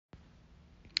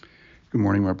Good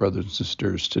morning, my brothers and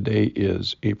sisters. Today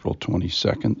is April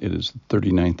 22nd. It is the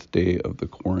 39th day of the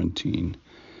quarantine.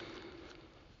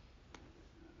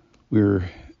 We're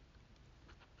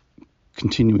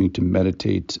continuing to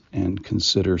meditate and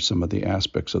consider some of the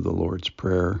aspects of the Lord's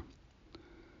Prayer.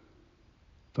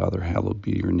 Father, hallowed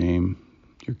be your name,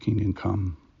 your kingdom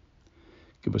come.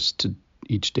 Give us to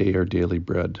each day our daily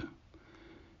bread,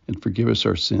 and forgive us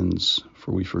our sins,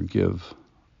 for we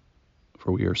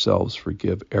ourselves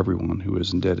forgive everyone who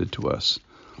is indebted to us.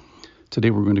 Today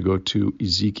we're going to go to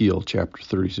Ezekiel chapter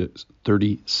 36.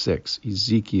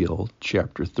 Ezekiel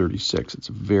chapter 36. It's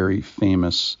a very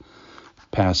famous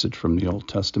passage from the Old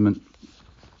Testament.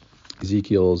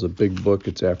 Ezekiel is a big book.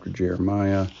 It's after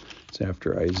Jeremiah. It's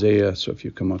after Isaiah. So if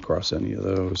you come across any of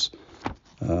those,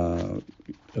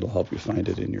 it'll help you find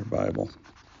it in your Bible.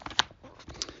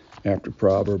 After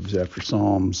Proverbs, after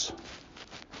Psalms.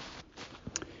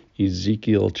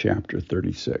 Ezekiel chapter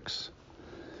 36.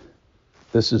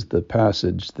 This is the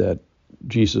passage that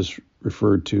Jesus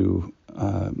referred to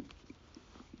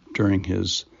during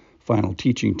his final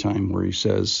teaching time, where he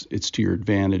says, it's to your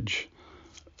advantage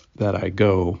that I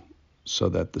go so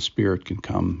that the Spirit can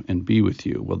come and be with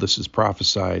you. Well, this is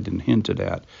prophesied and hinted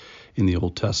at in the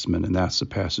Old Testament, and that's the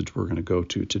passage we're going to go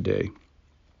to today.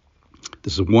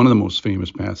 This is one of the most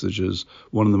famous passages,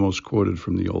 one of the most quoted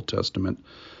from the Old Testament,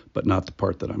 but not the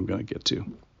part that I'm going to get to,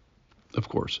 of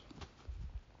course.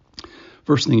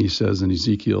 First thing he says in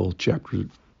Ezekiel chapter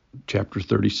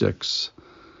 36,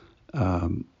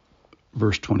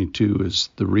 verse 22 is,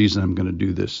 the reason I'm going to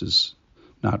do this is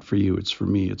not for you, it's for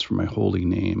me, it's for my holy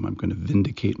name. I'm going to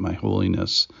vindicate my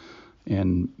holiness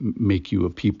and make you a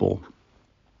people.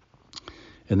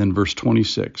 And then verse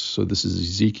 26, so this is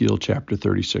Ezekiel chapter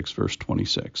 36, verse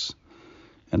 26.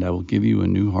 And I will give you a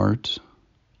new heart,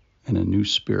 and a new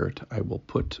spirit I will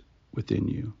put within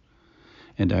you.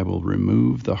 And I will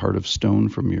remove the heart of stone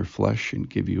from your flesh and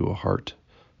give you a heart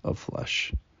of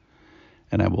flesh.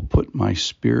 And I will put my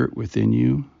spirit within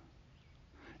you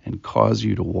and cause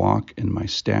you to walk in my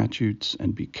statutes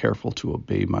and be careful to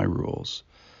obey my rules.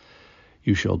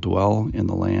 You shall dwell in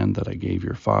the land that I gave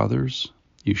your fathers.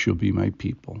 You shall be my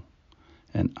people,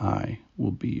 and I will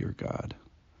be your God.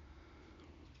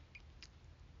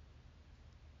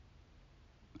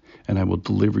 And I will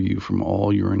deliver you from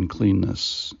all your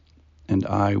uncleanness, and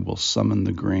I will summon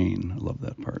the grain, I love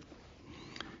that part,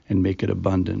 and make it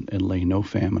abundant, and lay no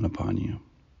famine upon you.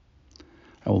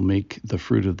 I will make the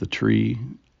fruit of the tree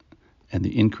and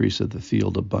the increase of the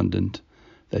field abundant,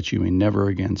 that you may never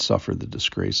again suffer the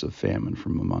disgrace of famine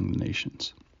from among the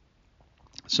nations.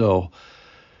 So,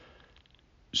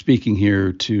 speaking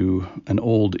here to an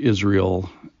old Israel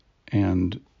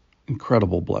and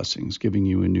incredible blessings, giving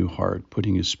you a new heart,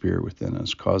 putting his spirit within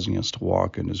us, causing us to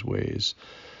walk in his ways,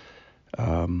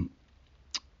 and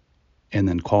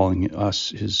then calling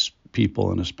us his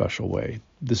people in a special way.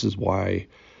 This is why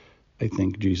I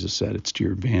think Jesus said it's to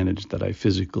your advantage that I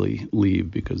physically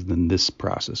leave, because then this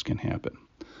process can happen.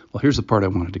 Well, here's the part I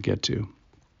wanted to get to.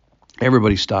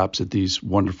 Everybody stops at these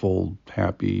wonderful,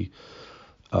 happy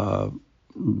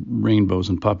rainbows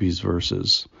and puppies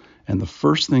verses. And the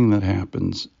first thing that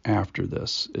happens after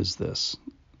this is this.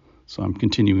 So I'm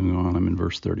continuing on. I'm in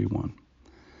verse 31.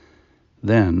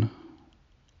 Then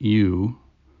you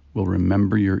will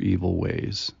remember your evil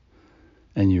ways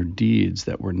and your deeds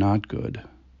that were not good,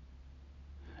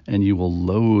 and you will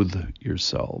loathe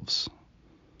yourselves.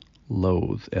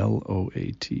 Loathe,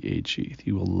 L-O-A-T-H-E.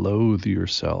 You will loathe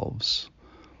yourselves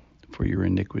for your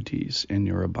iniquities and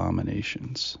your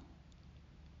abominations.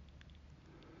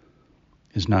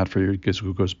 Is not for your, because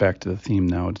it goes back to the theme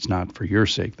now, it's not for your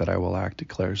sake that I will act,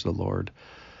 declares the Lord.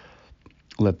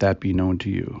 Let that be known to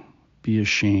you. Be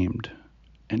ashamed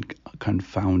and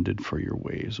confounded for your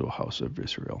ways, O house of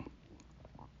Israel.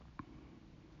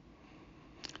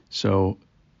 So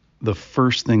the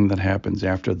first thing that happens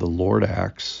after the Lord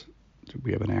acts,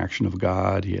 we have an action of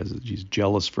God. He's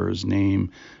jealous for his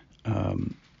name.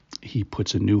 He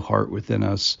puts a new heart within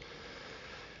us,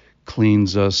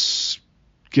 cleans us,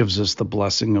 gives us the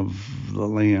blessing of the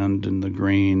land and the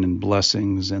grain and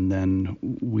blessings, and then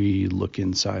we look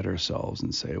inside ourselves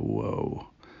and say, whoa,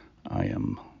 I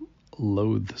am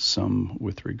loathsome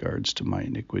with regards to my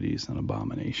iniquities and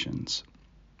abominations.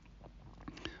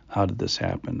 How did this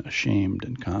happen? Ashamed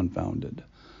and confounded.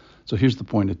 So here's the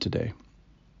point of today.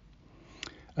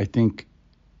 I think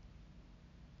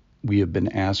we have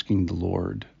been asking the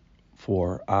Lord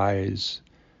for eyes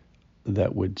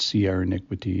that would see our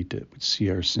iniquity, that would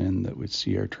see our sin, that would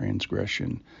see our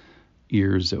transgression,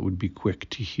 ears that would be quick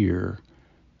to hear,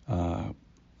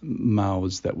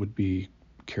 mouths that would be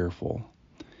careful.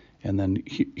 And then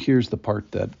here's the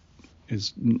part that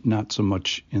is not so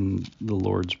much in the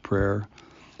Lord's Prayer,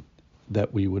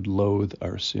 that we would loathe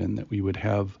our sin, that we would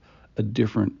have a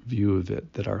different view of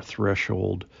it, that our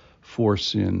threshold for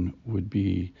sin would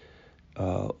be,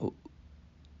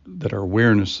 that our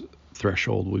awareness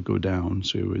threshold would go down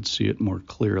so we would see it more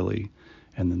clearly.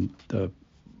 And then the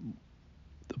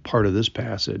part of this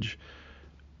passage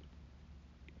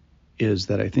is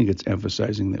that I think it's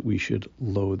emphasizing that we should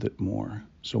loathe it more.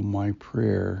 So my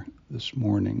prayer this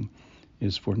morning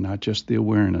is for not just the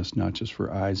awareness, not just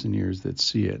for eyes and ears that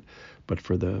see it, but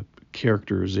for the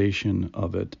characterization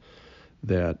of it,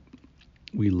 that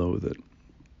we loathe it.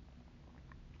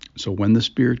 So when the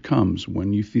Spirit comes,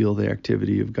 when you feel the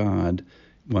activity of God,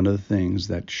 one of the things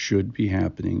that should be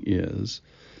happening is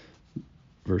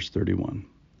verse 31,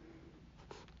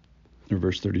 or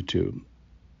verse 32.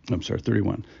 I'm sorry,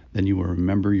 31. Then you will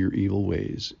remember your evil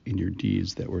ways and your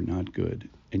deeds that were not good,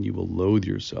 and you will loathe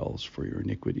yourselves for your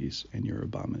iniquities and your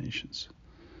abominations.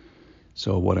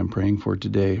 So what I'm praying for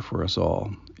today for us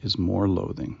all is more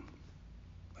loathing.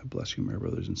 I bless you, my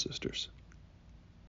brothers and sisters.